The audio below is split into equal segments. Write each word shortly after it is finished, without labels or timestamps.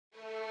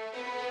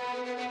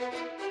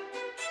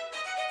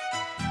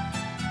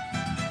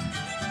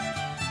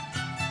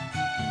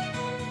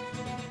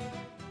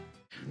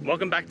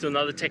Welcome back to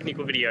another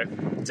technical video.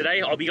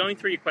 Today I'll be going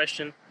through your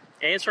question,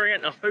 answering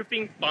it, and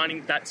hoping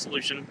finding that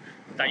solution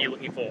that you're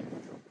looking for.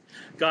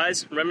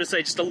 Guys, remember to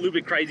stay just a little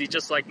bit crazy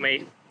just like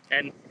me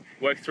and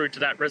work through to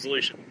that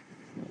resolution.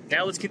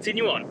 Now let's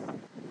continue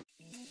on.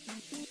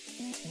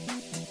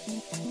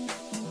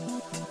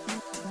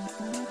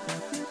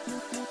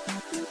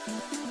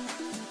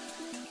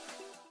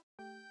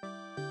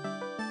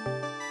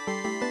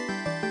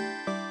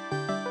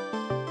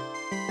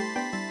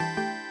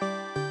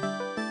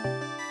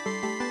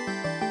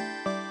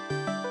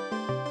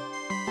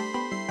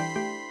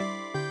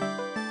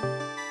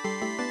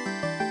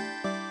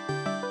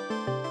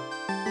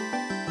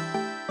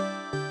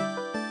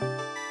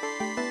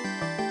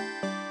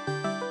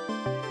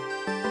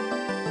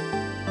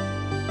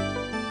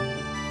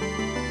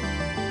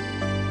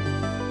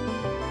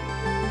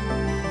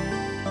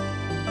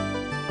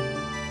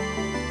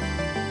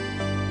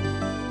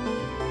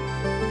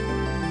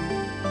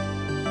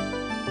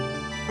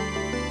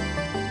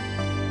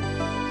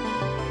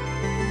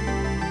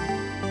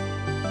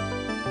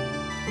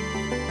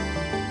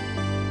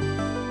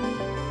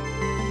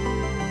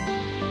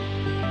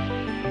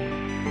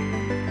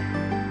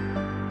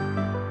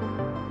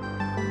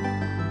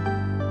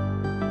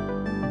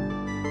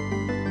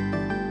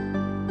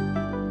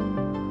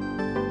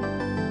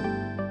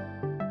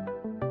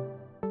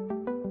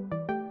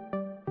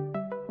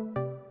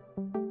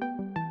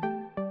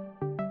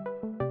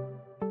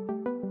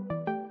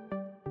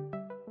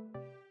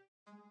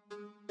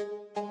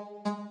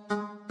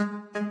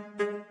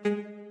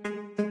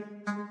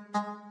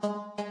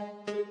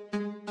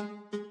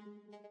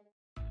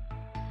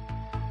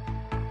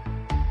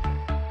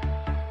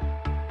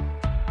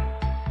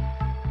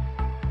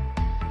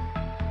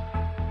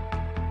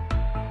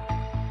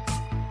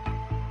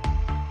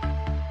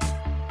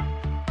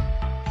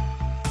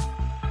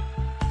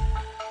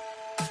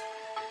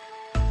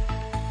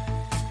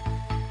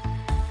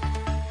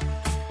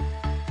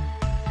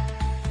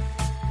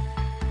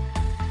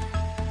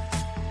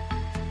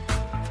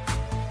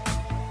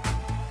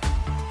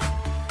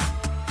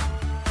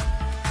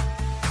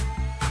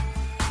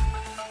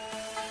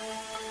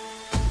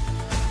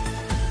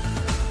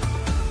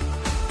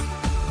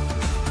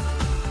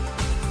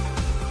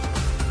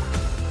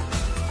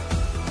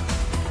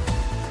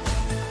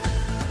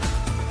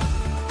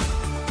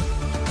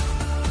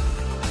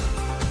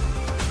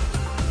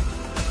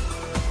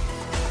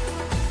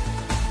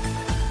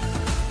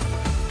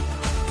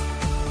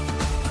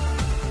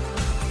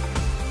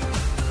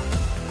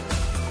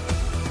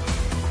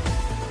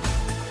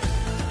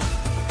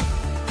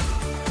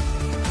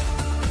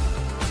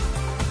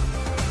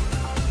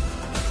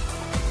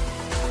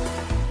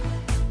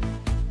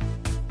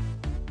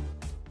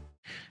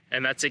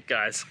 And that's it,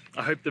 guys.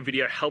 I hope the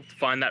video helped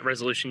find that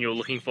resolution you were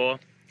looking for.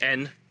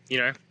 And,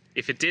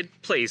 if it did,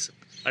 please,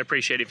 I'd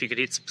appreciate it if you could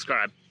hit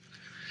subscribe.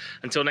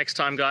 Until next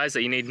time, guys,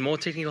 that you need more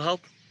technical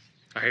help,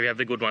 I hope you have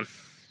a good one.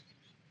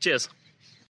 Cheers.